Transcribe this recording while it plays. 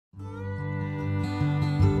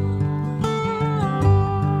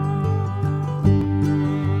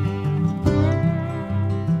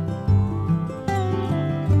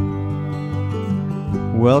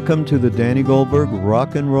Welcome to the Danny Goldberg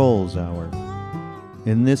Rock and Rolls Hour.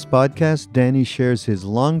 In this podcast, Danny shares his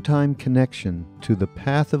longtime connection to the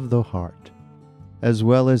path of the heart, as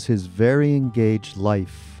well as his very engaged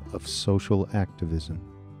life of social activism.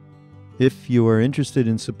 If you are interested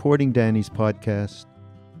in supporting Danny's podcast,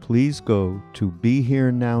 please go to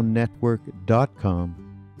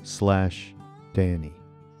BeHereNowNetwork.com/Danny.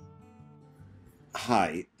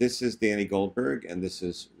 Hi, this is Danny Goldberg, and this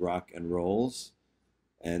is Rock and Rolls.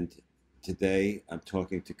 And today I'm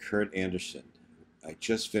talking to Kurt Andersen. I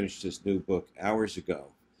just finished his new book hours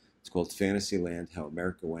ago. It's called Fantasyland, How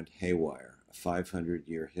America Went Haywire, a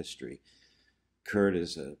 500-year history. Kurt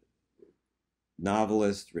is a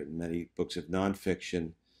novelist, written many books of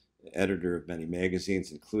nonfiction, editor of many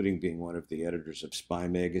magazines, including being one of the editors of Spy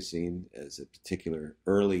magazine as a particular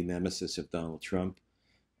early nemesis of Donald Trump.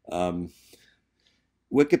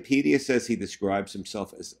 Wikipedia says he describes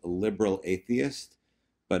himself as a liberal atheist,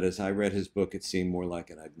 but as I read his book, it seemed more like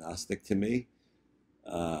an agnostic to me.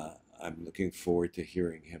 I'm looking forward to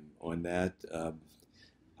hearing him on that.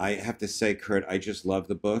 I have to say, Kurt, I just love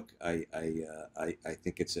the book. I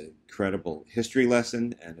think it's an incredible history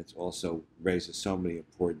lesson, and it also raises so many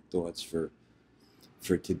important thoughts for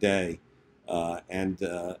today.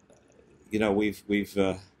 We've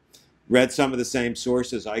read some of the same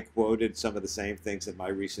sources. I quoted some of the same things in my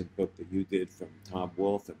recent book that you did from Tom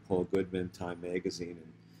Wolfe and Paul Goodman, Time Magazine,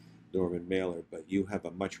 and Norman Mailer, but you have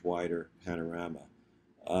a much wider panorama.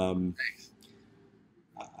 Thanks.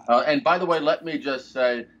 And by the way, let me just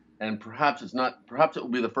say, and perhaps it will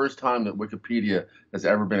be the first time that Wikipedia has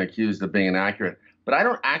ever been accused of being inaccurate, but I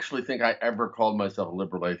don't actually think I ever called myself a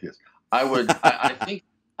liberal atheist. I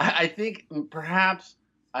think perhaps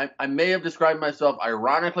I may have described myself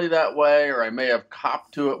ironically that way, or I may have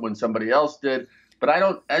copped to it when somebody else did, but I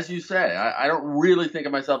don't, as you say, I don't really think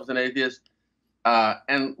of myself as an atheist.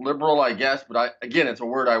 And liberal, I guess, but again, it's a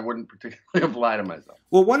word I wouldn't particularly apply to myself.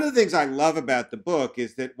 Well, one of the things I love about the book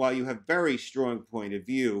is that while you have very strong point of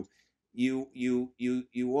view, you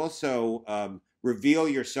also reveal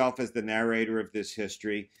yourself as the narrator of this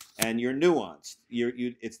history, and you're nuanced.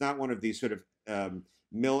 It's not one of these sort of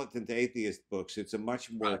militant atheist books. It's a much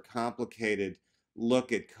more complicated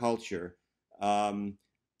look at culture. I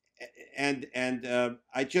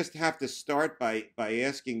just have to start by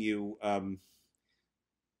asking you.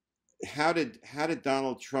 How did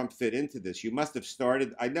Donald Trump fit into this? You must have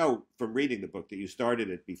started. I know from reading the book that you started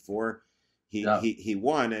it before he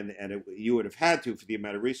won, and you would have had to for the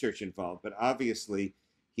amount of research involved. But obviously,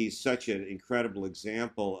 he's such an incredible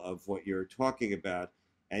example of what you're talking about,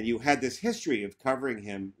 and you had this history of covering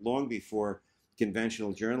him long before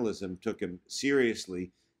conventional journalism took him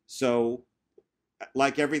seriously. So,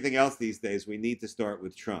 like everything else these days, we need to start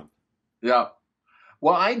with Trump. Yeah.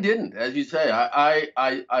 Well, I didn't, as you say.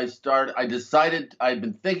 I decided I'd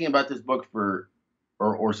been thinking about this book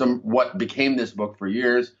what became this book for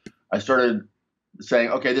years. I started saying,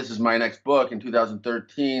 okay, this is my next book in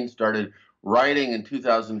 2013. Started writing in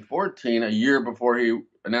 2014, a year before he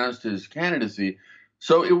announced his candidacy.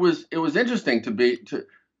 So it was interesting to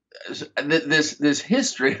this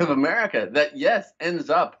history of America that ends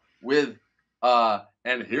up with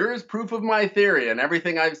and here is proof of my theory and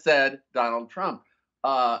everything I've said, Donald Trump.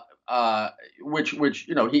 Which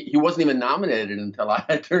he wasn't even nominated until I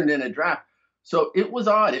had turned in a draft. So it was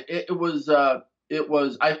odd. I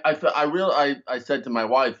said to my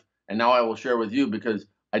wife, and now I will share with you, because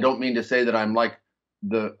I don't mean to say that I'm like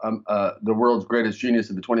the world's greatest genius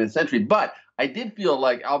of the 20th century, but I did feel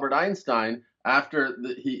like Albert Einstein after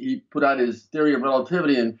he put out his theory of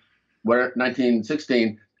relativity in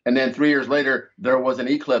 1916. And then 3 years later, there was an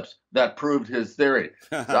eclipse that proved his theory.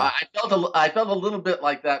 So I felt a little bit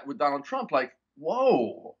like that with Donald Trump. Like,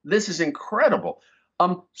 whoa, this is incredible.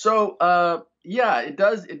 It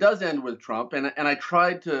does end with Trump, and I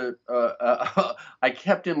tried to I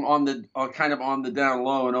kept him on the down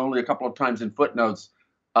low, and only a couple of times in footnotes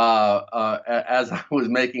as I was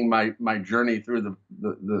making my journey through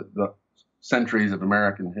the centuries of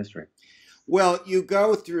American history. Well, you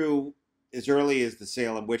go through as early as the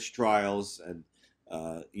Salem witch trials, and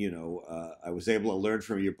I was able to learn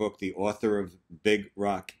from your book the author of Big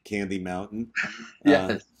Rock Candy Mountain.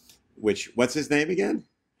 Yes. What's his name again?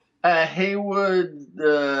 Haywood.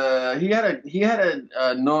 He had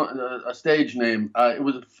a stage name. It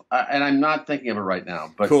was, and I'm not thinking of it right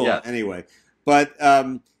now. But cool. Yes. Anyway, but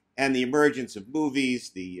and the emergence of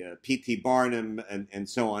movies, the P.T. Barnum, and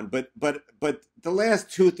so on. But the last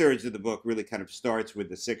 2/3 of the book really kind of starts with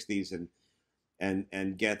the '60s and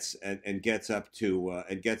gets up to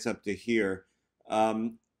here.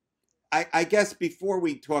 I guess before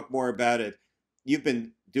we talk more about it, you've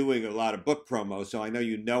been doing a lot of book promo, so I know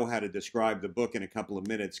you know how to describe the book in a couple of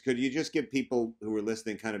minutes. Could you just give people who are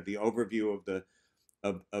listening kind of the overview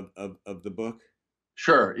of the book?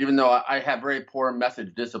 Sure, even though I have very poor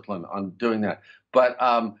message discipline on doing that. But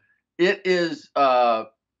it is, I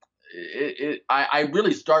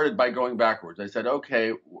really started by going backwards. I said,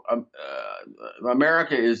 okay,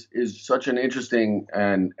 America is such an interesting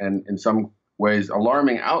and in some ways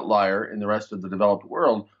alarming outlier in the rest of the developed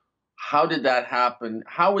world. How did that happen?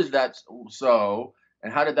 How is that so?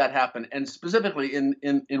 And how did that happen? And specifically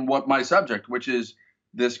in what my subject, which is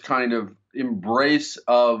this kind of embrace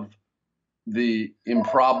of the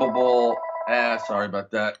improbable. Sorry about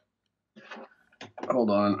that. Hold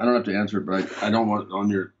on. I don't have to answer it, but I don't want it on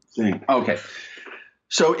your thing. Okay.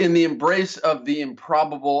 So in the embrace of the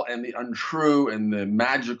improbable and the untrue and the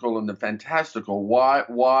magical and the fantastical,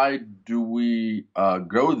 why do we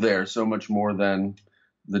go there so much more than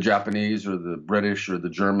the Japanese or the British or the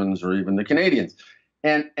Germans or even the Canadians?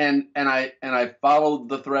 And I followed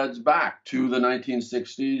the threads back to the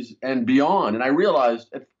 1960s and beyond, and I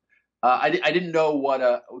realized I didn't know what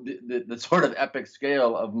the sort of epic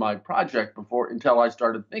scale of my project until I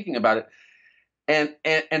started thinking about it,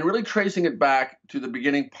 and really tracing it back to the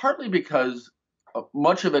beginning. Partly because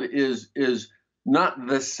much of it is not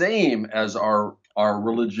the same as our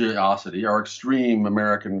religiosity, our extreme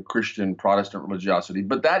American Christian Protestant religiosity,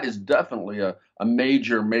 but that is definitely a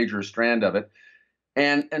major strand of it,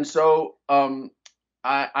 and so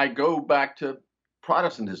I go back to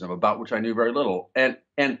Protestantism, about which I knew very little, and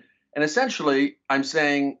essentially, I'm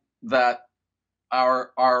saying that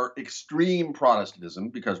our extreme Protestantism,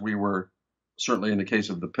 because we were certainly in the case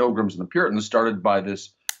of the Pilgrims and the Puritans, started by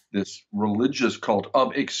this religious cult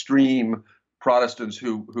of extreme Protestants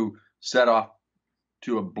who set off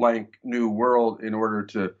to a blank new world in order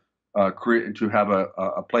to have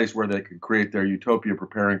a place where they could create their utopia,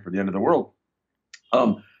 preparing for the end of the world.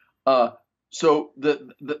 So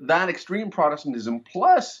that extreme Protestantism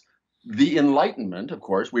plus the Enlightenment, of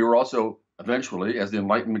course, we were also eventually, as the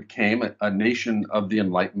Enlightenment came, a nation of the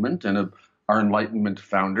Enlightenment and of our Enlightenment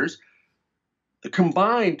founders,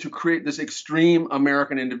 combined to create this extreme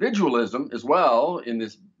American individualism as well in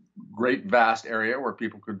this great vast area where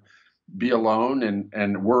people could be alone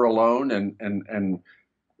and were alone and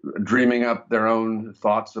dreaming up their own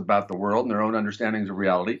thoughts about the world and their own understandings of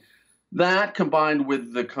reality. That combined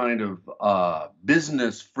with the kind of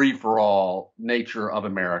business free-for-all nature of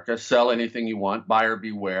America, sell anything you want, buyer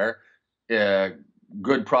beware,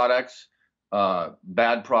 good products,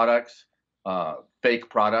 bad products, fake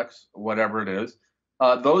products, whatever it is,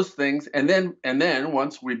 those things, and then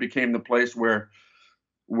once we became the place where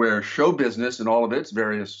show business and all of its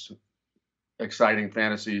various exciting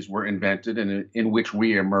fantasies were invented and in which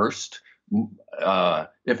we immersed,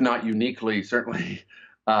 if not uniquely, certainly.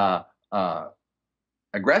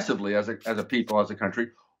 Aggressively as a people, as a country,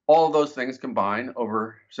 all of those things combine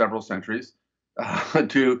over several centuries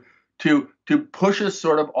to push us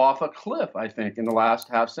sort of off a cliff. I think in the last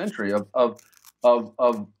half century of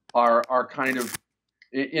our kind of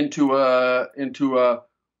into a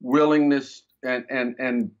willingness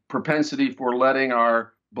and propensity for letting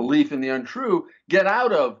our belief in the untrue get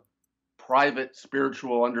out of private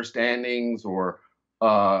spiritual understandings or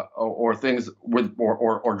things with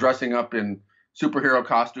or dressing up in superhero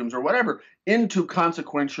costumes or whatever, into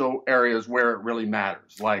consequential areas where it really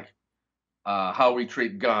matters, like how we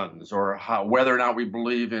treat guns or whether or not we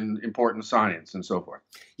believe in important science and so forth.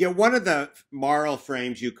 Yeah, one of the moral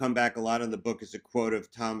frames you come back a lot in the book is a quote of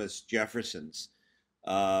Thomas Jefferson's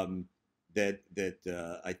that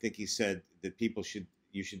I think he said that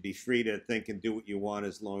you should be free to think and do what you want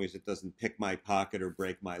as long as it doesn't pick my pocket or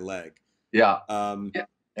break my leg. Yeah.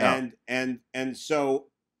 And so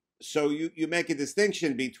you make a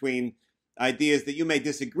distinction between ideas that you may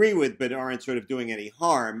disagree with but aren't sort of doing any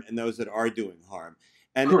harm and those that are doing harm.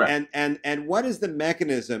 And what is the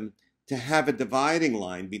mechanism to have a dividing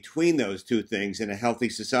line between those two things in a healthy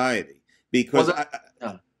society? Because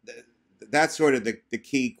that's sort of the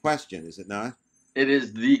key question, is it not? It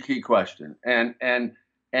is the key question. And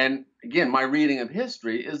again, my reading of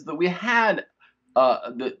history is that we had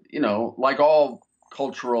like all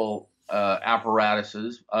cultural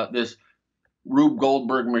apparatuses, this Rube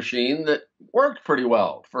Goldberg machine that worked pretty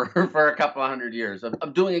well for a couple of hundred years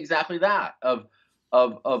of doing exactly that,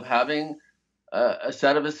 of having a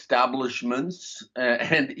set of establishments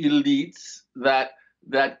and elites that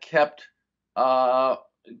kept the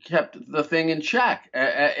thing in check,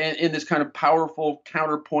 and in this kind of powerful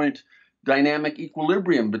counterpoint dynamic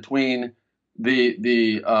equilibrium between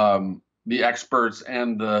the experts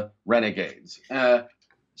and the renegades.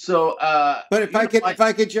 But if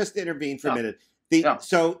I could just intervene for a minute,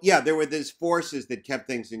 there were these forces that kept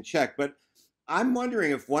things in check. But I'm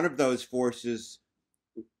wondering if one of those forces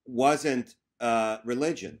wasn't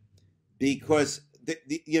religion, because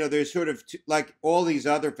there's sort of like all these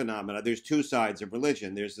other phenomena. There's two sides of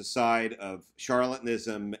religion. There's the side of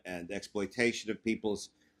charlatanism and exploitation of people's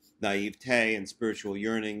naivete and spiritual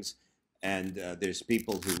yearnings. And there's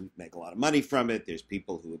people who make a lot of money from it. There's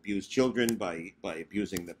people who abuse children by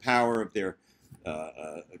abusing the power of their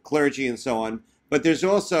clergy and so on. But there's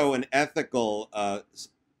also an ethical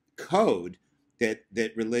code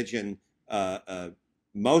that religion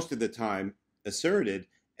most of the time asserted,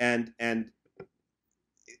 and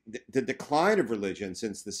the decline of religion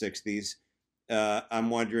since the 60s. I'm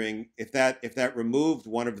wondering if that removed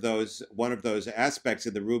one of those aspects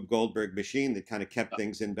of the Rube Goldberg machine that kind of kept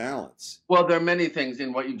things in balance. Well, there are many things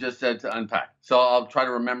in what you just said to unpack, so I'll try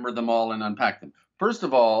to remember them all and unpack them. First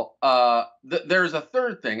of all, there's a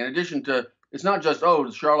third thing in addition to, it's not just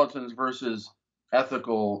charlatans versus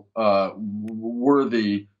ethical,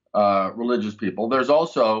 worthy religious people. There's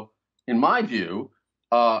also, in my view,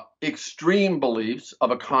 extreme beliefs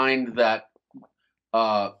of a kind that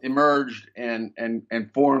emerged and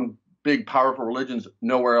formed big, powerful religions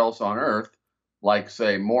nowhere else on earth, like,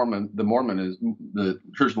 say, the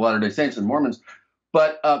Church of the Latter-day Saints and Mormons.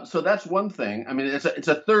 But so that's one thing. I mean, it's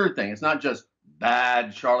a third thing. It's not just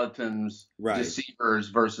bad charlatans, deceivers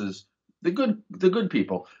versus the good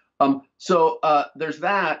people. So there's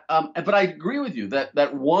that. But I agree with you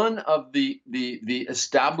that one of the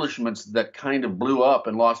establishments that kind of blew up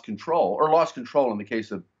and lost control in the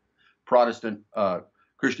case of Protestant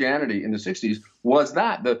Christianity in the 60s was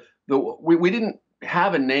that we didn't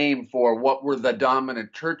have a name for what were the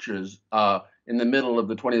dominant churches in the middle of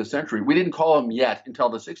the 20th century. We didn't call them yet until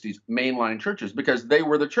the 60s mainline churches, because they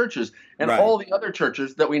were the churches, and all the other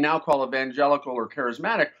churches that we now call evangelical or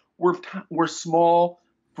charismatic were small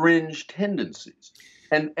fringe tendencies,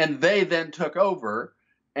 and they then took over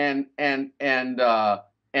and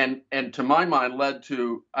to my mind led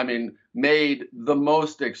to, made the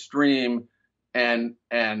most extreme and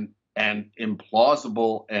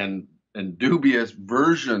implausible and dubious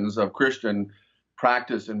versions of Christian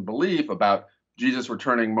practice and belief about Jesus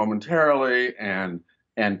returning momentarily and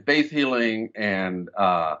faith healing and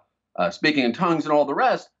speaking in tongues and all the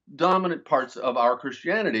rest, dominant parts of our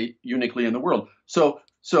Christianity uniquely in the world. So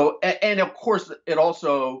of course it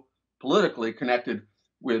also politically connected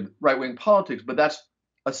with right-wing politics, but that's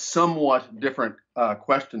a somewhat different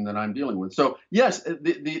question that I'm dealing with. So yes,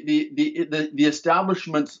 the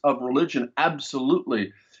establishments of religion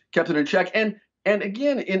absolutely kept it in check. And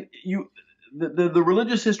again, the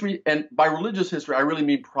religious history, and by religious history I really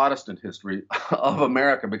mean Protestant history of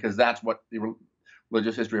America, because that's what the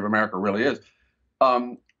religious history of America really is.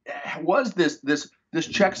 Was this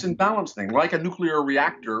checks and balance thing, like a nuclear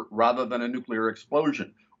reactor rather than a nuclear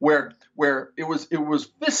explosion, where it was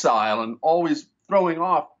fissile and always throwing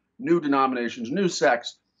off new denominations, new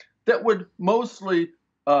sects that would mostly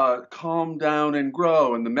calm down and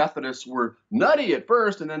grow. And the Methodists were nutty at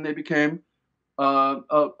first, and then they became more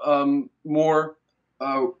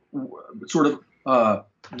sort of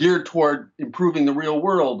geared toward improving the real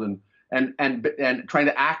world and trying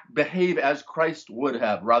to behave as Christ would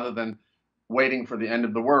have, rather than waiting for the end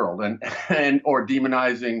of the world and or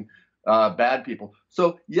demonizing bad people.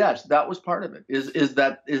 So yes, that was part of it. Is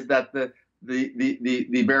that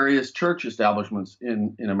the various church establishments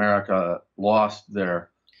in America lost their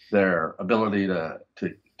ability to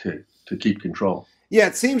keep control. Yeah,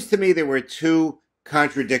 it seems to me there were two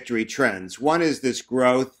contradictory trends. One is this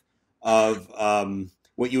growth of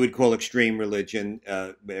what you would call extreme religion,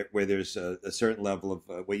 where there's a certain level of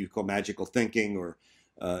what you call magical thinking or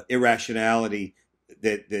irrationality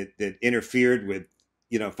that interfered with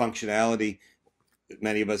functionality,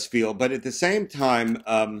 many of us feel. But at the same time,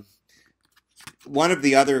 one of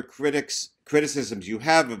the other criticisms you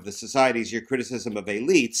have of the society is your criticism of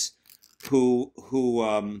elites who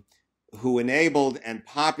enabled and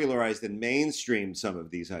popularized and mainstreamed some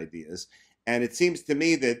of these ideas. And it seems to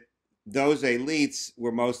me that those elites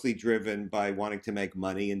were mostly driven by wanting to make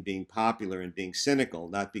money and being popular and being cynical,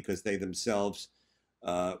 not because they themselves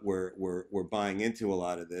were buying into a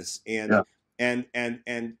lot of this. And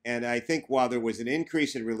I think while there was an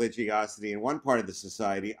increase in religiosity in one part of the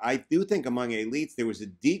society, I do think among elites there was a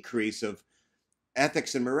decrease of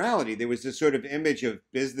ethics and morality. There was this sort of image of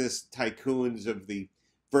business tycoons of the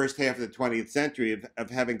first half of the 20th century of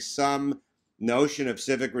having some notion of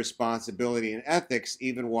civic responsibility and ethics,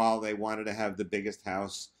 even while they wanted to have the biggest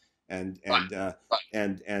house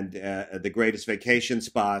the greatest vacation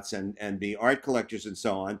spots and be art collectors and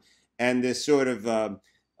so on, and this sort of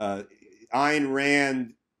Ayn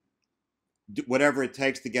Rand, whatever it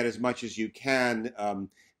takes to get as much as you can,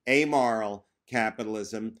 amoral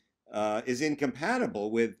capitalism is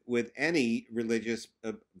incompatible with any religious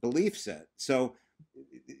belief set. So,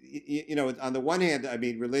 you know, on the one hand, I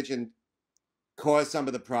mean, religion caused some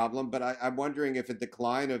of the problem, but I'm wondering if a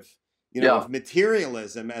decline of, you know, of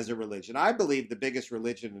materialism as a religion. I believe the biggest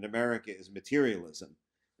religion in America is materialism.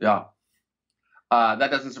 Yeah. That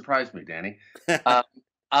doesn't surprise me, Danny.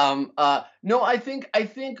 No, I think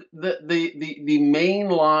the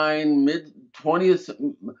mainline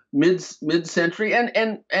mid-century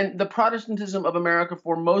and the Protestantism of America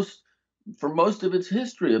for most of its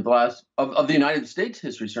history of the United States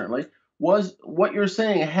history, certainly, was what you're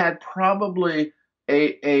saying, had probably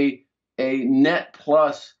a net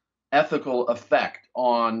plus ethical effect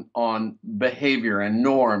on behavior and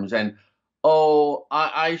norms. And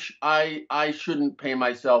I shouldn't pay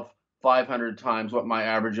myself 500 times what my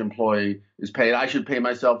average employee is paid. I should pay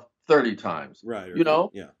myself 30 times. Right. You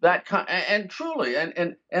know, that kind, and truly,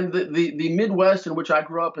 and the Midwest in which I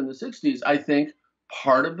grew up in the 60s, I think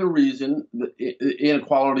part of the reason the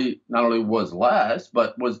inequality not only was less,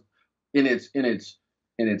 but was in its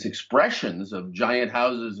expressions of giant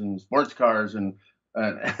houses and sports cars and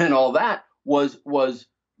all that was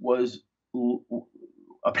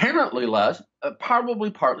apparently less, probably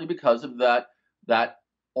partly because of that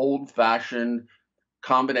old-fashioned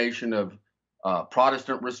combination of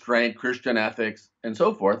Protestant restraint, Christian ethics, and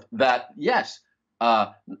so forth. That, yes,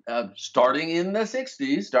 starting in the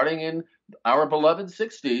 60s, starting in our beloved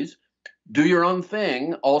 60s, do your own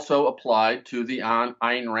thing also applied to the Ayn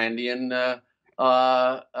Randian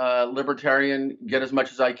libertarian, get as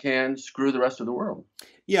much as I can, screw the rest of the world.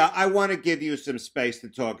 Yeah, I want to give you some space to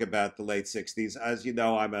talk about the late 60s. As you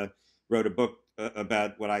know, wrote a book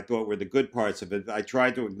about what I thought were the good parts of it. I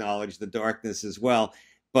tried to acknowledge the darkness as well.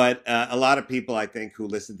 But a lot of people, I think, who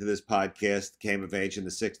listen to this podcast came of age in the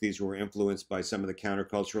 60s, who were influenced by some of the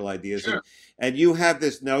countercultural ideas. Sure. And you have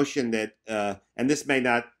this notion that, and this may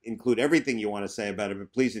not include everything you want to say about it,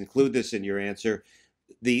 but please include this in your answer,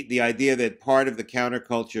 the idea that part of the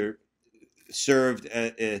counterculture served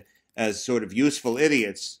as sort of useful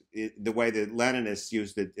idiots, the way the Leninists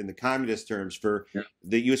used it in the communist terms, for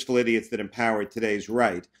the useful idiots that empowered today's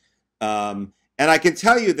right. And I can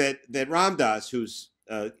tell you that Ram Dass, whose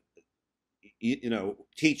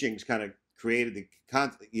teachings kind of created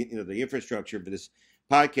the infrastructure for this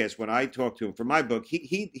podcast, when I talked to him for my book,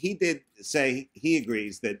 he did say he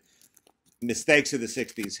agrees that mistakes of the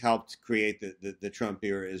 60s helped create the Trump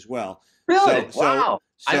era as well. Really? Wow.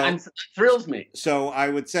 That thrills me. So I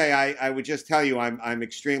would say, I would just tell you, I'm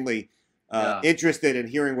extremely interested in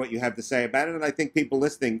hearing what you have to say about it. And I think people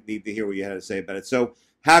listening need to hear what you had to say about it. So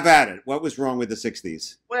have at it. What was wrong with the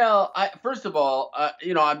 60s? Well, first of all,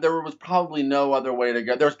 there was probably no other way to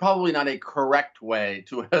go. There was probably not a correct way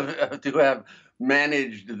to have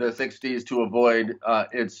managed the 60s to avoid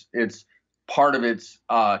its part of its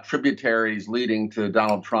tributaries leading to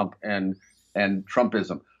Donald Trump and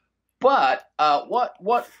Trumpism. But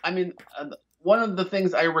one of the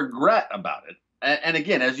things I regret about it, and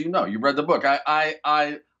again, as you know, you read the book,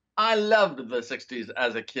 I loved the 60s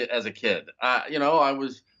as a kid.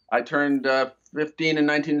 I turned 15 in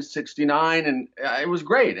 1969, and it was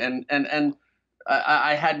great. And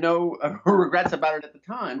I had no regrets about it at the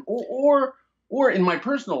time, or in my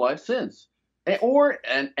personal life since.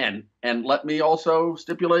 And let me also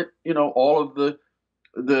stipulate, all of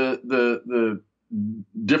the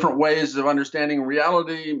different ways of understanding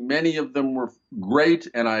reality. Many of them were great,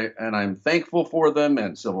 and I'm thankful for them,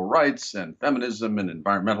 and civil rights and feminism and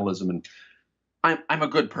environmentalism, and I'm a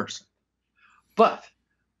good person. But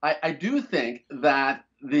I do think that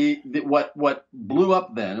what blew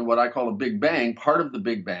up then, what I call a Big Bang, part of the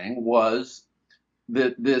Big Bang was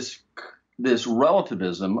this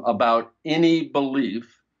relativism about any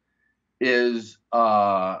belief is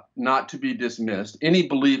not to be dismissed. Any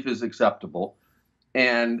belief is acceptable.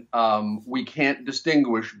 And we can't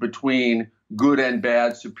distinguish between good and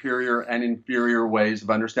bad, superior and inferior ways of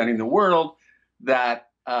understanding the world, that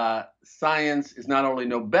science is not only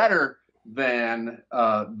no better than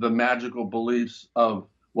the magical beliefs of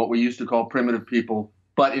what we used to call primitive people,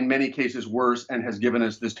 but in many cases worse, and has given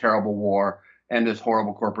us this terrible war and this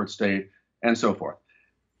horrible corporate state and so forth.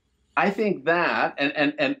 I think that,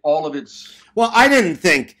 and all of its... Well, I don't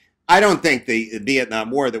think the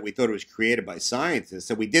Vietnam War, that we thought it was created by scientists.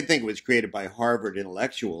 So we did think it was created by Harvard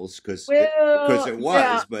intellectuals, because it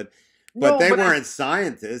was. But No, they but weren't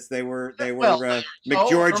scientists. They were well,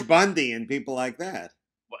 McGeorge Bundy and people like that.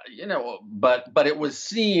 but it was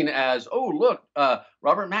seen as, oh, look,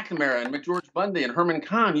 Robert McNamara and McGeorge Bundy and Herman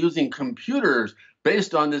Kahn using computers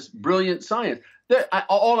based on this brilliant science.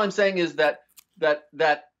 All I'm saying is that the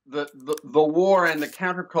war and the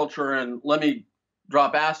counterculture, and let me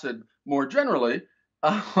drop acid more generally,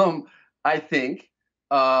 I think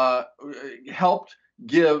helped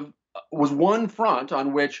was one front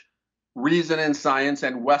on which reason and science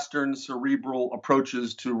and Western cerebral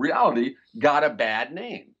approaches to reality got a bad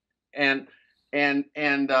name, and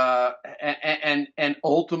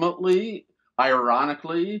ultimately,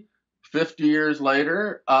 ironically, 50 years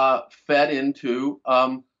later, fed into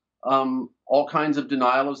all kinds of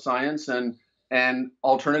denial of science and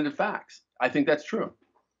alternative facts. I think that's true.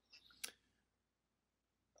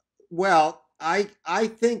 Well, I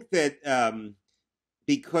think that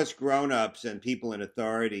because grown-ups and people in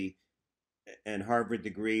authority and Harvard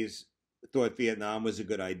degrees thought Vietnam was a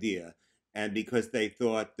good idea, and because they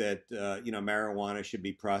thought that marijuana should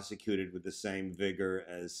be prosecuted with the same vigor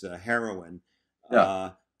as heroin,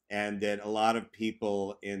 Yeah. and that a lot of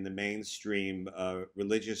people in the mainstream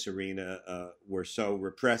religious arena were so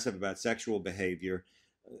repressive about sexual behavior.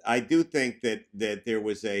 I do think that there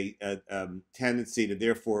was a tendency to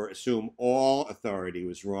therefore assume all authority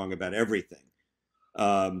was wrong about everything.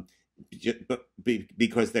 Um,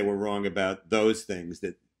 because they were wrong about those things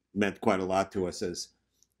that meant quite a lot to us as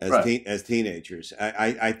Right. as teenagers.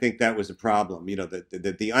 I think that was a problem.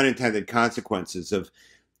 The unintended consequences of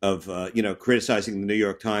criticizing the New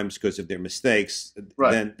York Times because of their mistakes,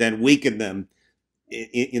 Right. then weaken them.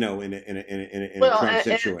 In a Well, Trump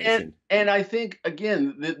situation. and I think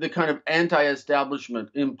again the kind of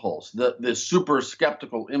anti-establishment impulse, the super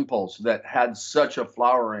skeptical impulse that had such a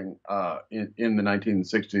flowering in the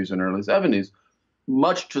 1960s and early 70s,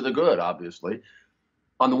 much to the good, obviously.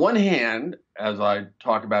 On the one hand, as I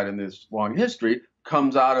talk about in this long history,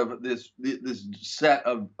 comes out of this set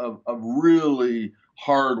of really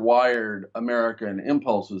hardwired American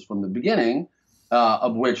impulses from the beginning,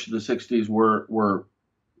 of which the 60s were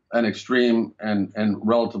an extreme and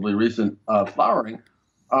relatively recent flowering.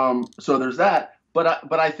 So there's that.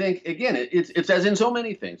 But I think again it's as in so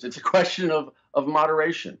many things. It's a question of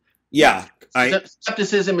moderation. Yeah,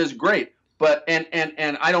 Skepticism is great, but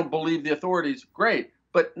and I don't believe the authorities. Great,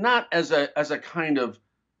 but not as a kind of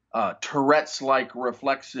Tourette's-like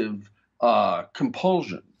reflexive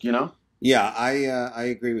compulsion. Yeah, I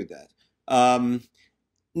agree with that.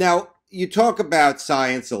 Now you talk about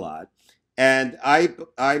science a lot, and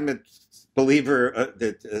I'm a believer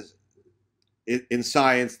that in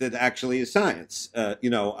science that actually is science.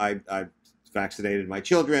 I vaccinated my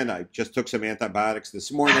children. I just took some antibiotics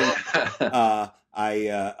this morning.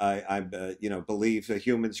 I believe that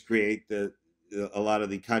humans create a lot of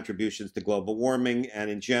the contributions to global warming, and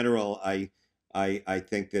in general, I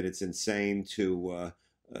think that it's insane to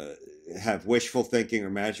have wishful thinking or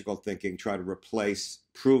magical thinking try to replace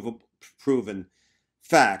proven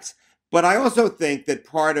facts. But I also think that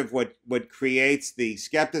part of what creates the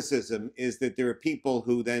skepticism is that there are people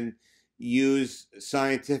who then use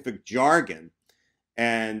scientific jargon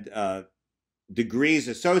and degrees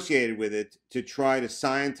associated with it to try to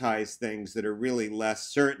scientize things that are really less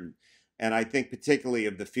certain. And I think particularly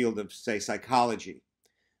of the field of, say, psychology,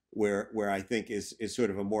 where I think is sort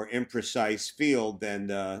of a more imprecise field than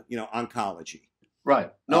oncology.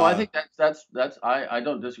 Right. No, I think that's I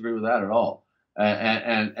don't disagree with that at all.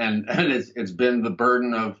 And it's been the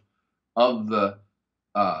burden of the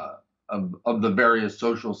of the various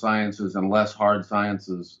social sciences and less hard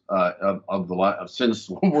sciences since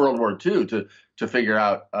World War II to figure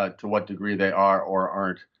out to what degree they are or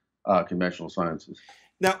aren't conventional sciences.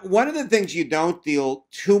 Now, one of the things you don't deal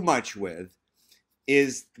too much with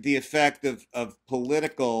is the effect of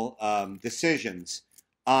political decisions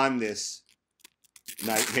on this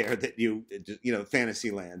nightmare that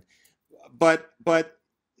Fantasyland. But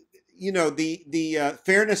the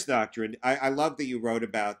fairness doctrine. I love that you wrote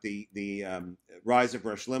about the rise of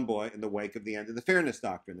Rush Limbaugh in the wake of the end of the fairness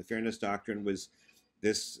doctrine. The fairness doctrine was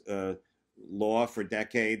this law for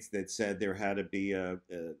decades that said there had to be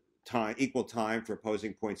equal time for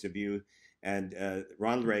opposing points of view, and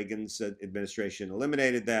Ronald Reagan's administration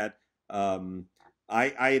eliminated that.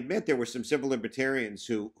 I admit there were some civil libertarians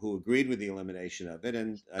who agreed with the elimination of it,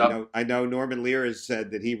 and I know Norman Lear has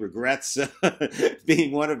said that he regrets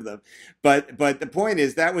being one of them. But the point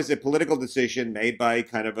is that was a political decision made by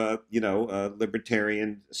kind of a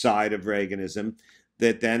libertarian side of Reaganism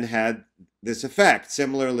that then had this effect.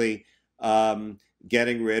 Similarly,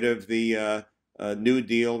 getting rid of the New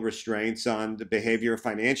Deal restraints on the behavior of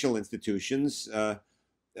financial institutions,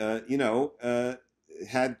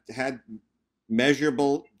 had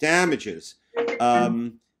measurable damages.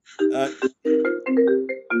 Sorry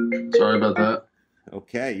about that.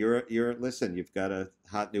 Okay, listen, you've got a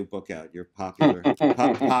hot new book out. You're popular,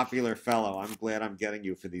 popular fellow. I'm glad I'm getting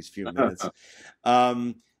you for these few minutes.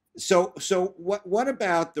 So what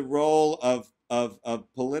about the role of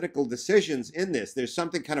political decisions in this? There's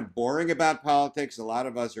something kind of boring about politics. A lot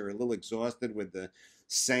of us are a little exhausted with the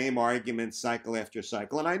same arguments cycle after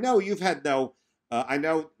cycle. And I know you've had I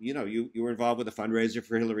know you were involved with a fundraiser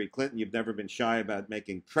for Hillary Clinton. You've never been shy about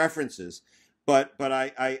making preferences. But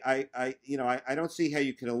I don't see how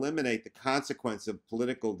you can eliminate the consequence of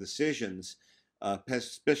political decisions,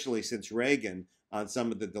 especially since Reagan, on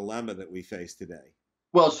some of the dilemma that we face today.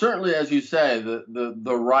 Well, certainly, as you say,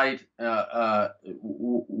 the right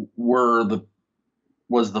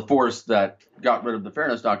was the force that got rid of the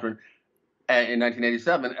fairness doctrine in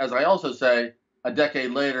 1987. As I also say, a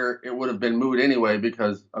decade later, it would have been moot anyway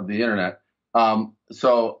because of the internet.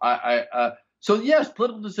 So yes,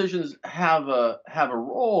 political decisions have a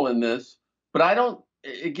role in this, but I don't.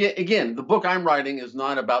 Again, the book I'm writing is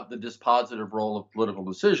not about the dispositive role of political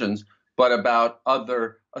decisions, but about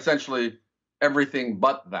essentially everything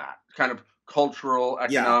but that kind of cultural,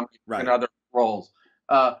 economic, and other roles.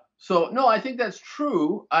 So no, I think that's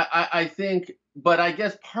true. I think, but I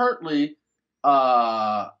guess partly,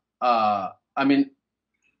 I mean,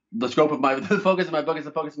 the focus of my book is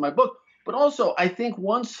the focus of my book, but also I think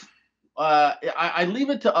once. I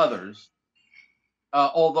leave it to others,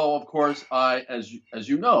 although, of course, as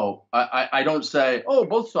you know, I don't say, oh,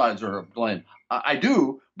 both sides are to blame. I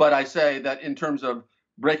do, but I say that in terms of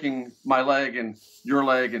breaking my leg and your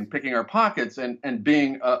leg and picking our pockets and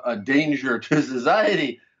being a danger to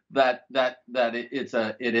society, that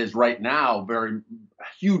it is right now very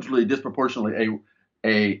hugely disproportionately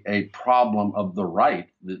a problem of the right,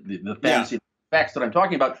 the fantasy effects that I'm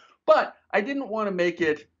talking about. But I didn't want to make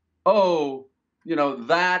it,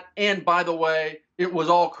 that, and by the way, it was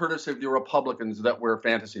all courtesy of the Republicans that were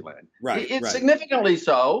Fantasyland. Right. It's significantly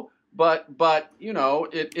so, but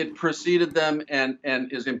it preceded them and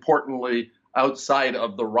is importantly outside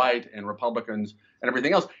of the right and Republicans and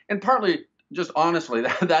everything else. And partly, just honestly,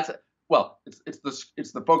 it's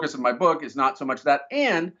the focus of my book is not so much that,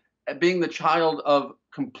 and being the child of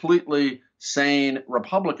completely sane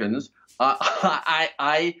Republicans,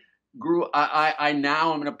 I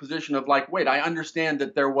now am in a position of wait, I understand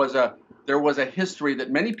that there was a history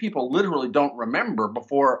that many people literally don't remember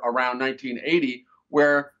before around 1980,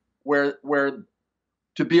 where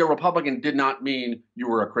to be a Republican did not mean you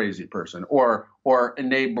were a crazy person or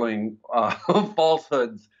enabling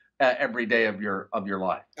falsehoods every day of your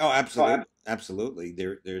life. Oh, absolutely, absolutely.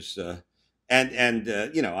 There's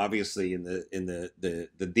obviously in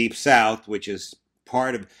the Deep South, which is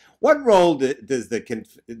part of. What role does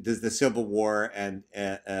the Civil War and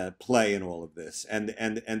play in all of this, and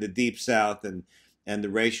the Deep South and the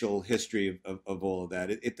racial history of all of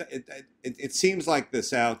that? It seems like the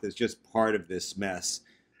South is just part of this mess.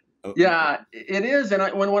 Yeah, it is.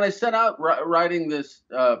 And when I set out writing this,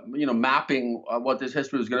 mapping what this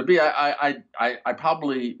history was going to be, I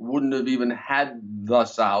probably wouldn't have even had the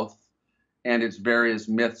South and its various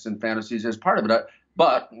myths and fantasies as part of it.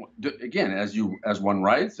 But again, as one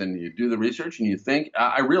writes and you do the research and you think,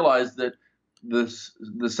 I realized that the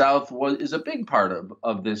South is a big part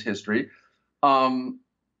of this history. On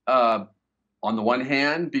the one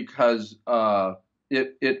hand, because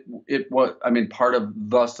it was, part of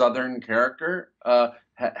the Southern character,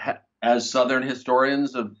 as Southern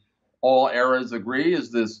historians of all eras agree,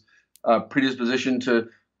 is this predisposition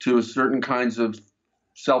to certain kinds of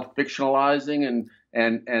self-fictionalizing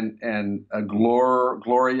and a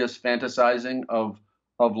glorious fantasizing of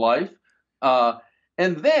life.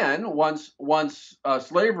 And then once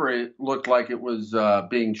slavery looked like it was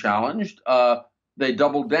being challenged, they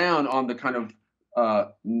doubled down on the kind of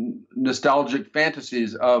nostalgic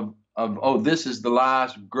fantasies of this is the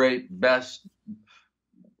last great best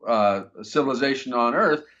civilization on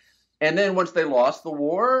earth. And then once they lost the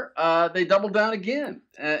war, they doubled down again.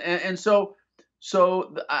 And so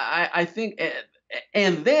I think,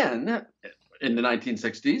 and then in the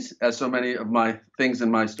 1960s, as so many of my things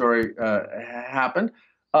in my story happened,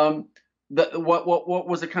 what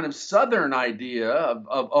was a kind of Southern idea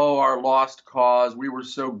of our lost cause, we were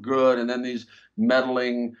so good, and then these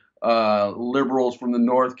meddling liberals from the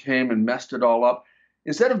North came and messed it all up.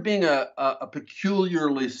 instead of being a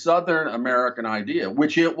peculiarly Southern American idea,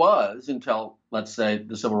 which it was until, let's say,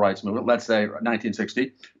 the Civil Rights Movement, let's say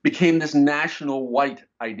 1960, became this national white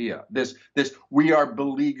idea. This we are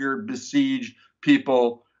beleaguered, besieged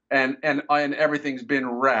people, and everything's been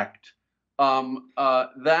wrecked. So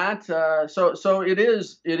it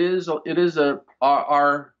is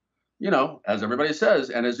our as everybody says,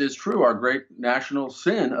 and as is true, our great national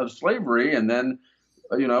sin of slavery, and then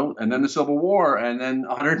the Civil War, and then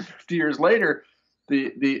 150 years later,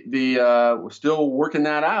 we're still working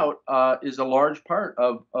that out, is a large part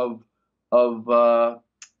of the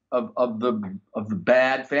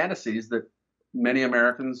bad fantasies that many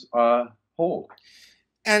Americans hold.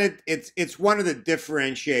 And it's one of the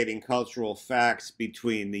differentiating cultural facts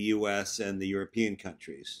between the U.S. and the European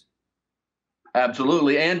countries.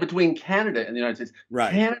 Absolutely, and between Canada and the United States.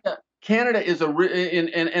 Right. Canada is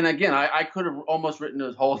and again, I could have almost written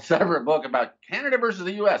a whole separate book about Canada versus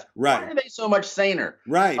the U.S. Right. Why are they so much saner?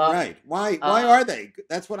 Right. Why are they?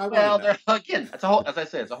 That's what I want to know. Again, that's as I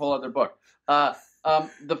say, it's a whole other book.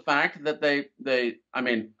 The fact that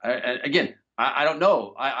I don't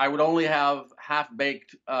know. I would only have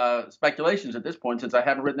half-baked speculations at this point, since I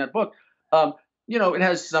haven't written that book. It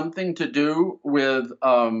has something to do with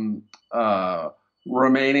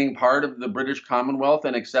remaining part of the British Commonwealth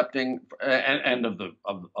and accepting and of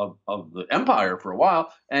the empire for a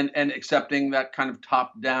while, and accepting that kind of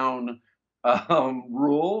top-down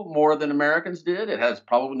rule more than Americans did. It has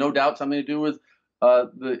probably no doubt something to do with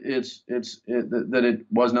that it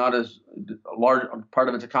was not as a large part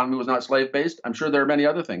of its economy was not slave based. I'm sure there are many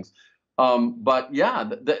other things, but yeah,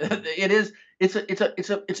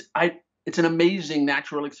 it's an amazing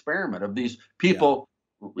natural experiment of these people,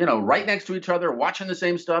 right next to each other, watching the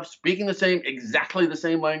same stuff, speaking exactly the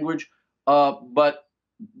same language, but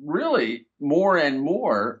really more and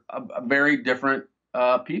more very different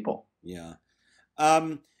people. Yeah.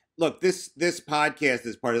 Look, this podcast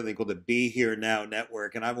is part of something called the Be Here Now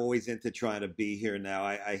Network, and I'm always into trying to be here now.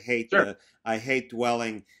 I hate I hate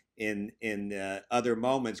dwelling in other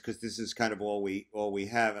moments, because this is kind of all we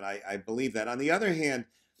have, and I believe that. On the other hand,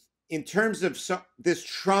 in terms of this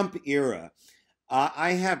Trump era,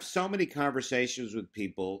 I have so many conversations with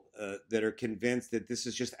people that are convinced that this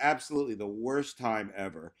is just absolutely the worst time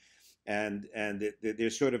ever. And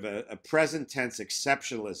there's sort of a present tense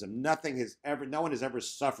exceptionalism. No one has ever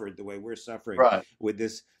suffered the way we're suffering with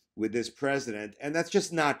this president, and that's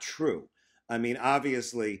just not true. I mean,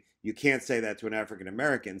 obviously, you can't say that to an African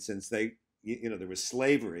American, since there was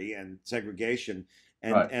slavery and segregation,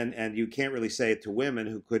 and you can't really say it to women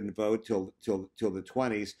who couldn't vote till the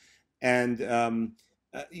 20s, and and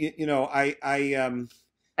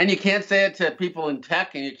you can't say it to people in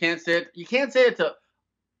tech, and you can't say it to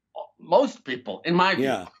most people, in my view.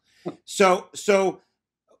 Yeah. So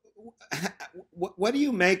what do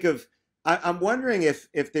you make of? I'm wondering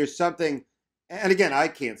if there's something. And again, I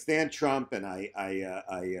can't stand Trump, and I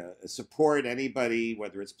support anybody,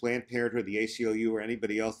 whether it's Planned Parenthood, the ACLU, or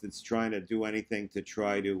anybody else that's trying to do anything to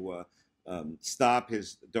try to stop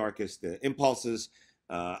his darkest impulses.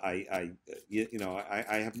 I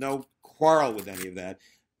have no quarrel with any of that,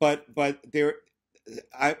 but the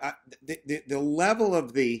level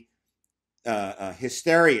of the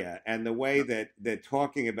hysteria and the way that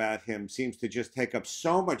talking about him seems to just take up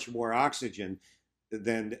so much more oxygen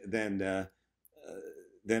than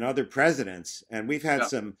other presidents. And we've had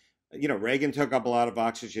some, Reagan took up a lot of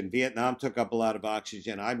oxygen, Vietnam took up a lot of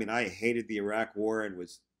oxygen. I mean, I hated the Iraq War and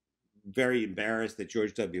was very embarrassed that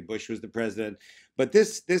George W. Bush was the president. But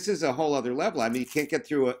this is a whole other level. I mean, you can't get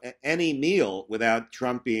through any meal without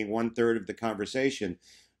Trump being 1/3 of the conversation.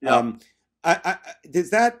 Yeah.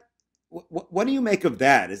 What do you make of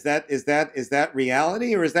that? Is that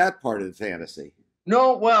reality, or is that part of the fantasy?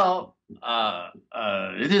 No, well,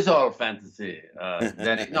 it is all fantasy.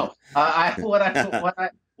 No,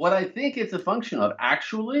 what I think it's a function of,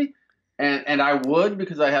 actually, and I would,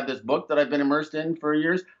 because I have this book that I've been immersed in for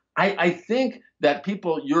years. I think that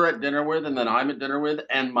people you're at dinner with, and that I'm at dinner with,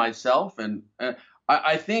 and myself, and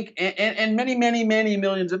I think, and many, many, many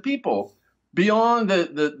millions of people, beyond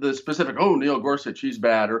the specific, Neil Gorsuch, he's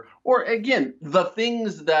bad, or again, the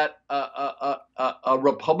things that a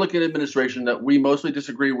Republican administration that we mostly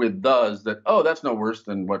disagree with does, that, that's no worse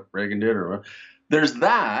than what Reagan did, or there's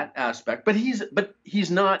that aspect. But he's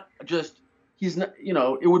not.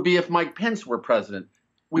 It would be if Mike Pence were president.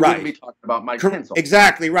 We wouldn't be talking about Mike Pence.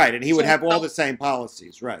 Exactly right, and he would have all the same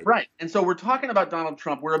policies, right? Right, and so we're talking about Donald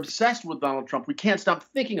Trump. We're obsessed with Donald Trump. We can't stop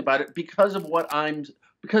thinking about it because of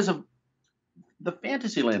the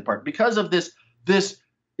Fantasyland part, because of this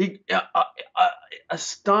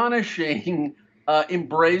astonishing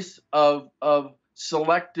embrace of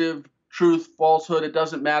selective truth, falsehood. It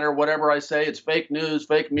doesn't matter. Whatever I say, it's fake news,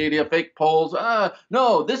 fake media, fake polls.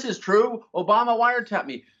 No, this is true. Obama wiretapped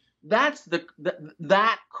me. That's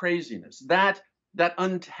that craziness, that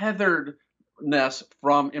untetheredness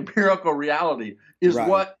from empirical reality is Right.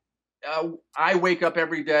 what I wake up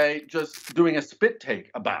every day just doing a spit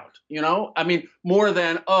take about. I mean, more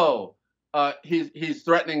than he's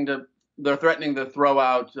threatening to. They're threatening to throw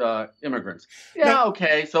out immigrants. Yeah, No.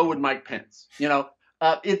 okay. So would Mike Pence.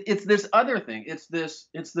 It's this other thing. It's this.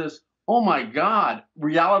 Oh my God!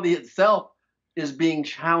 Reality itself is being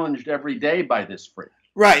challenged every day by this freak.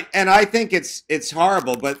 Right, and I think it's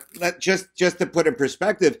horrible. But just to put in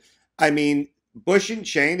perspective, I mean, Bush and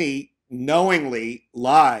Cheney knowingly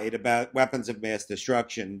lied about weapons of mass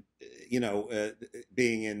destruction,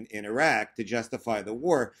 being in Iraq to justify the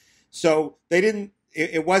war. So they didn't.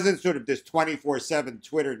 It wasn't sort of this 24/7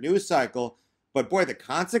 Twitter news cycle. But boy, the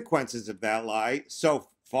consequences of that lie so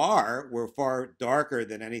far were far darker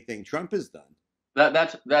than anything Trump has done.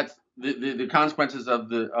 That's the consequences of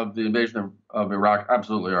the invasion of Iraq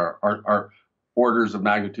absolutely are orders of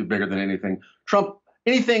magnitude bigger than anything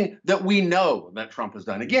that we know that Trump has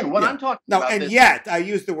done. Again, what I'm talking about. And yet I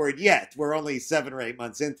use the word yet. We're only 7 or 8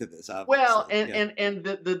 months into this. Obviously. Well, and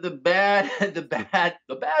the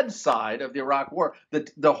bad side of the Iraq War,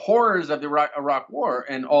 the horrors of the Iraq War,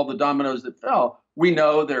 and all the dominoes that fell. We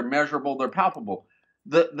know they're measurable, they're palpable.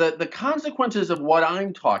 The consequences of what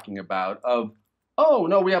I'm talking about oh,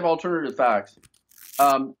 no, we have alternative facts.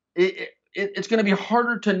 It's going to be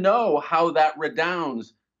harder to know how that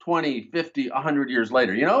redounds 20, 50, 100 years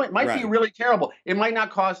later. It might be really terrible. It might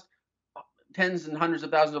not cost tens and hundreds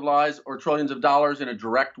of thousands of lives or trillions of dollars in a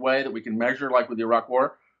direct way that we can measure, like with the Iraq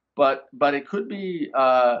War. But it could be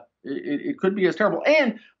it could be as terrible.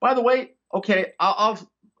 And by the way, okay,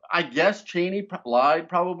 I guess Cheney lied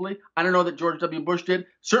probably. I don't know that George W. Bush did.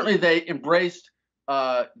 Certainly, they embraced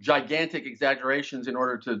gigantic exaggerations in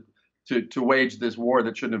order to wage this war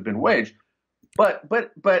that shouldn't have been waged. But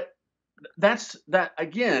that's that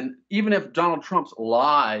again. Even if Donald Trump's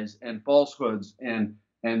lies and falsehoods and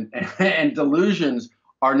delusions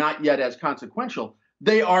are not yet as consequential,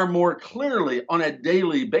 they are more clearly on a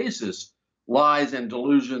daily basis lies and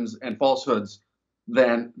delusions and falsehoods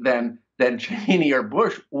than Cheney or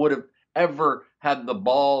Bush would have ever had the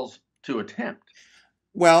balls to attempt.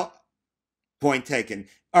 Well, point taken.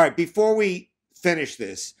 All right, before we finish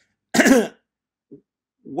this,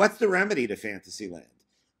 what's the remedy to Fantasyland?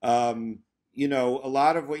 A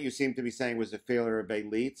lot of what you seem to be saying was a failure of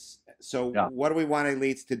elites. So what do we want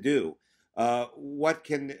elites to do? What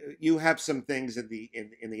can you have some things in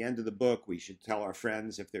the end of the book we should tell our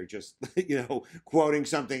friends if they're just quoting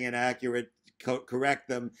something inaccurate, correct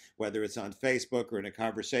them, whether it's on Facebook or in a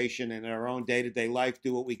conversation in our own day-to-day life,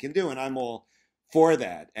 do what we can do. And I'm all for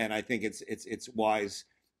that. And I think it's wise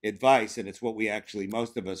advice, and it's what we actually,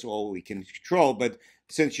 most of us, all we can control. But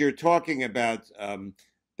since you're talking about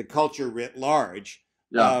the culture writ large,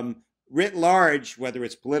 whether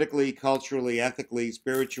it's politically, culturally, ethically,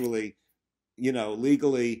 spiritually,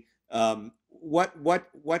 legally,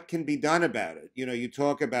 what can be done about it? You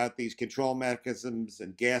talk about these control mechanisms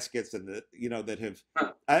and gaskets, and that have,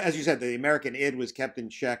 as you said, the American id was kept in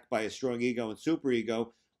check by a strong ego and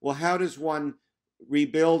superego. Well, how does one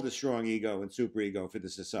rebuild a strong ego and superego for the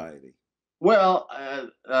society? Well,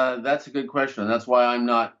 that's a good question. That's why I'm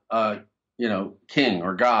not, king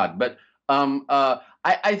or God. But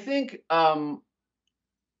I think, for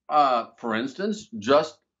instance,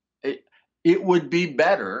 it would be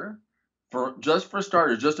better for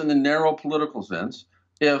starters, just in the narrow political sense,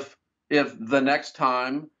 if the next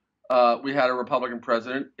time we had a Republican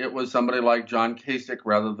president, it was somebody like John Kasich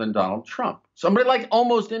rather than Donald Trump. Somebody like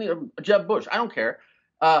almost Jeb Bush. I don't care.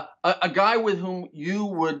 A guy with whom you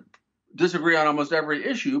would disagree on almost every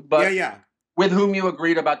issue, but with whom you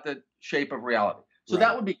agreed about the shape of reality. So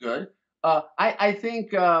that would be good. I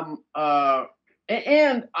think, and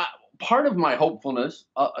part of my hopefulness,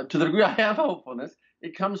 to the degree I have hopefulness,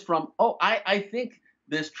 it comes from, I think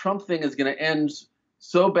this Trump thing is going to end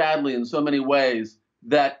so badly in so many ways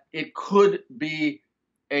that it could be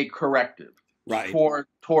a corrective toward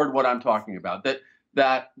what I'm talking about.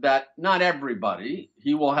 That not everybody,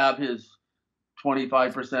 he will have his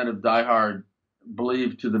 25% of diehard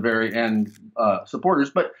believe to the very end supporters,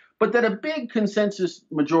 but that a big consensus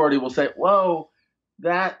majority will say, whoa,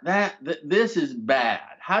 that this is bad.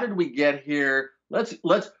 How did we get here? Let's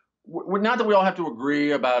not that we all have to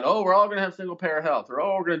agree about, we're all going to have single payer health, or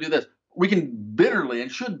we're going to do this. We can bitterly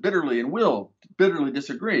and should bitterly and will bitterly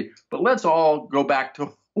disagree, but let's all go back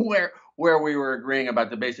to where where we were agreeing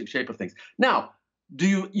about the basic shape of things. Now,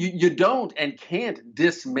 you don't and can't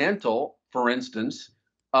dismantle, for instance,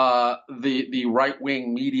 the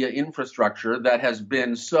right-wing media infrastructure that has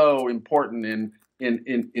been so important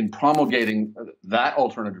in promulgating that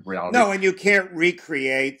alternative reality. No, and you can't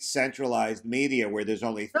recreate centralized media where there's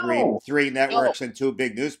only three networks and two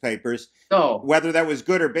big newspapers. No. Whether that was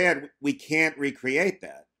good or bad, we can't recreate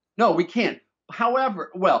that. No, we can't.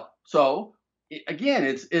 However, well, so again,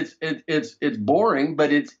 it's boring,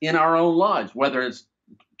 but it's in our own lives. Whether it's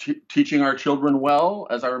teaching our children well,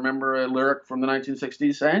 as I remember a lyric from the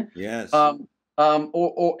 1960s saying, yes, and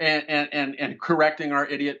correcting our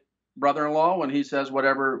idiot brother-in-law when he says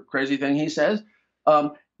whatever crazy thing he says.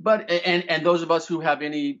 But those of us who have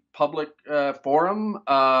any public forum,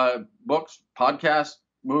 books, podcasts,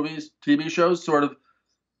 movies, TV shows, sort of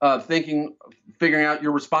figuring out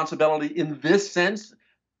your responsibility in this sense,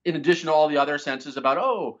 in addition to all the other senses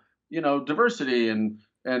about, diversity and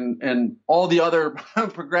all the other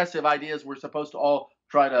progressive ideas we're supposed to all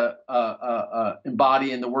try to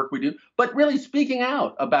embody in the work we do, but really speaking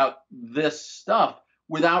out about this stuff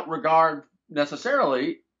without regard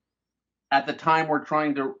necessarily at the time we're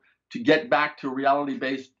trying to get back to a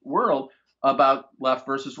reality-based world about left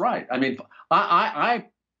versus right. I mean, I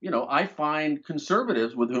find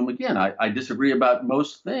conservatives with whom, again, I disagree about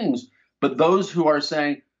most things, but those who are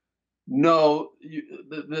saying, no,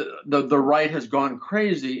 the right has gone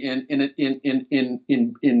crazy in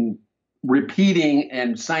repeating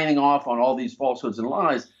and signing off on all these falsehoods and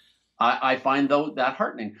lies, I find that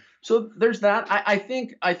heartening. So there's that. I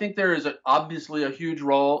think there is obviously a huge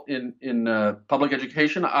role in public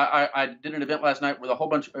education. I did an event last night with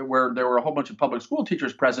where there were a whole bunch of public school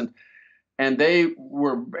teachers present, and they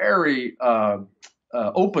were very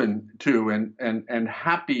open to and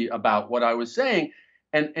happy about what I was saying.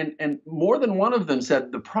 And more than one of them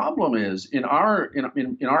said the problem is in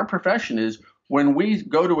our profession is when we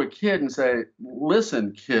go to a kid and say,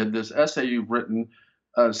 listen, kid, this essay you've written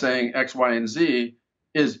saying X, Y, and Z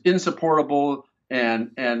is insupportable,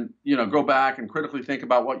 and go back and critically think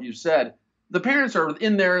about what you said. The parents are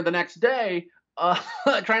in there the next day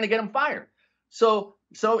trying to get them fired. So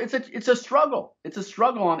it's a struggle. It's a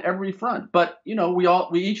struggle on every front. But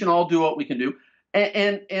we each and all do what we can do,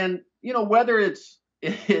 and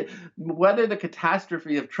whether the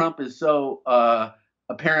catastrophe of Trump is so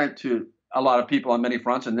apparent to a lot of people on many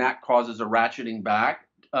fronts, and that causes a ratcheting back,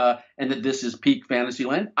 and that this is peak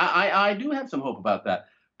Fantasyland, I do have some hope about that.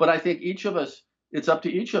 But I think it's up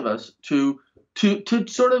to each of us to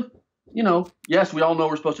sort of, yes, we all know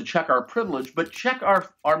we're supposed to check our privilege, but check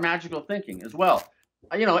our magical thinking as well.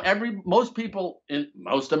 Most people,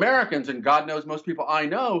 most Americans, and God knows most people I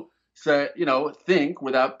know, say, think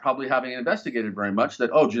without probably having investigated very much that,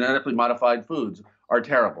 genetically modified foods are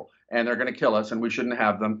terrible and they're going to kill us and we shouldn't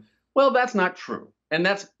have them. Well, that's not true. And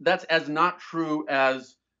that's as not true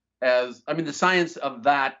as the science of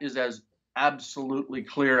that is as absolutely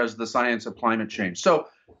clear as the science of climate change.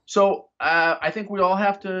 So I think we all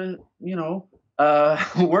have to,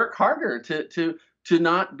 work harder to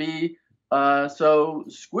not be so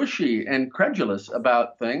squishy and credulous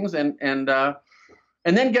about things, and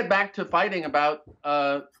then get back to fighting about,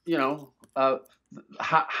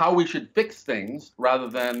 how we should fix things rather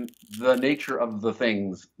than the nature of the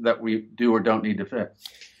things that we do or don't need to fix.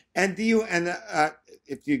 And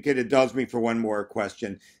if you could indulge me for one more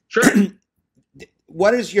question. Sure.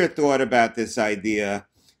 What is your thought about this idea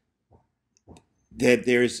that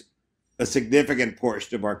there's a significant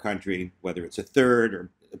portion of our country, whether it's a third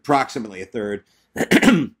or approximately a third,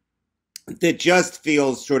 that just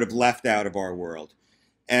feels sort of left out of our world?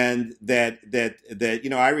 And that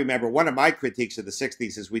I remember one of my critiques of the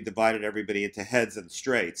 60s is we divided everybody into heads and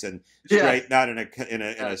straights, and straight, not in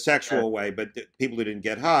a sexual way, but people who didn't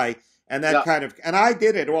get high. And that and I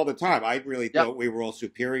did it all the time. I really thought we were all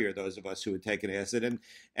superior, those of us who had taken acid,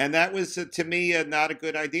 and that was to me not a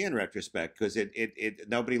good idea in retrospect, because it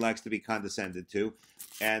nobody likes to be condescended to,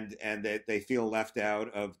 and they feel left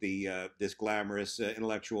out of this glamorous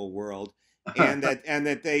intellectual world. And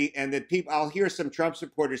that people, I'll hear some Trump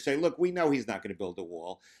supporters say, "Look, we know he's not going to build a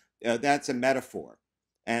wall. That's a metaphor,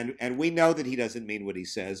 and we know that he doesn't mean what he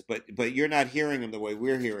says. But you're not hearing him the way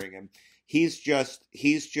we're hearing him. He's just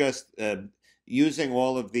using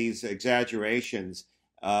all of these exaggerations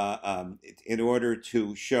in order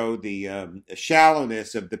to show the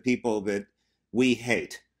shallowness of the people that we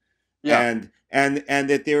hate, and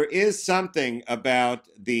that there is something about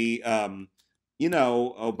the."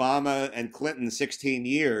 Obama and Clinton 16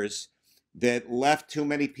 years that left too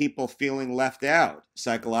many people feeling left out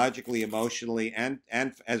psychologically, emotionally, and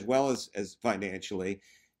as well as financially.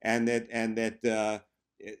 and that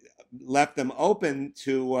left them open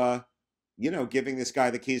to giving this guy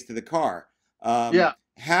the keys to the car. Yeah.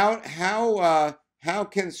 How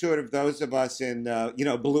can sort of those of us in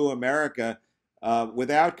blue America,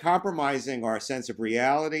 without compromising our sense of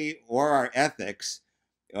reality or our ethics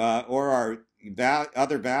or our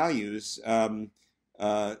other values,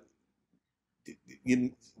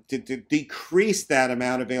 to decrease that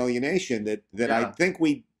amount of alienation that I think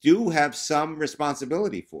we do have some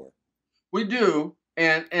responsibility for? We do.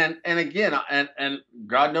 And again, and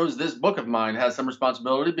God knows this book of mine has some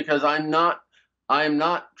responsibility, because I am not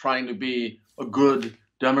trying to be a good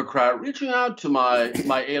Democrat reaching out to my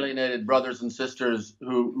alienated brothers and sisters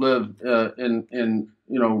who live in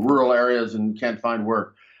rural areas and can't find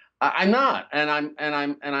work. I'm not, and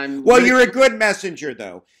I'm. Well, you're a good messenger,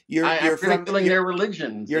 though. You're from their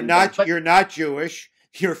religions. You're not Jewish.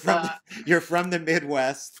 You're from the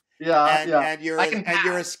Midwest. And you're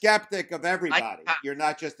a skeptic of everybody. You're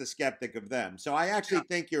not just a skeptic of them. So I actually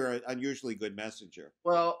think you're an unusually good messenger.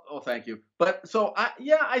 Well, thank you. But so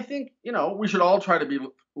I think we should all try to be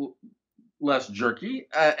less jerky,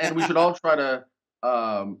 and we should all try to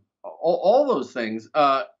all those things.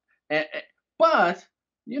 But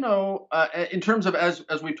in terms of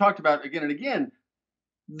as we've talked about again and again,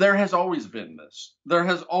 there has always been this. There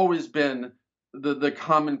has always been the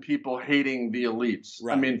common people hating the elites.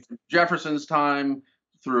 Right. I mean, from Jefferson's time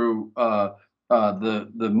through the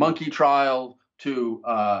monkey trial to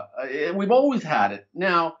we've always had it.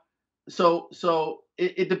 Now, so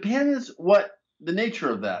it depends what the nature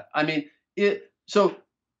of that. I mean, so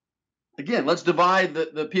again, let's divide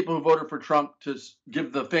the people who voted for Trump to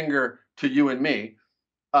give the finger to you and me.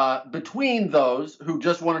 Between those who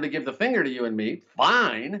just wanted to give the finger to you and me,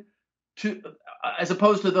 fine. As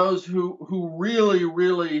opposed to those who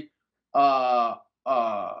really are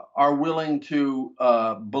willing to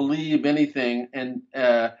believe anything and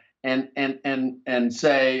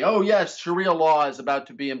say, oh yes, Sharia law is about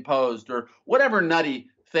to be imposed, or whatever nutty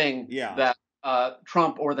thing that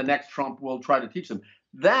Trump or the next Trump will try to teach them.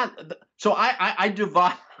 So I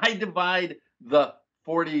divide the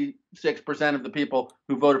 46% of the people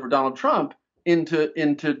who voted for Donald Trump into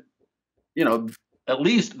at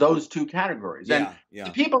least those two categories. And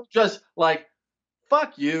the people just like,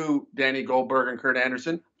 fuck you, Danny Goldberg and Kurt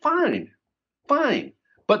Andersen, fine.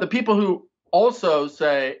 But the people who also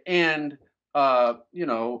say, and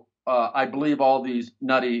I believe all these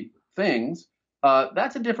nutty things,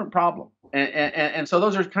 that's a different problem. And so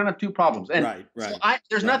those are kind of two problems. And right. So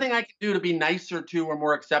there's nothing I can do to be nicer to or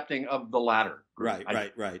more accepting of the latter.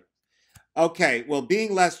 Right. Okay, well,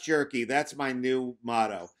 being less jerky, that's my new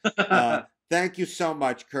motto. Thank you so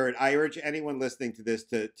much, Kurt. I urge anyone listening to this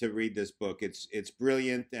to read this book. It's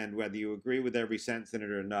brilliant, and whether you agree with every sentence in it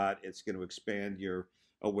or not, it's going to expand your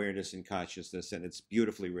awareness and consciousness, and it's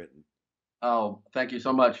beautifully written. Oh, thank you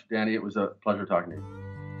so much, Danny. It was a pleasure talking to you.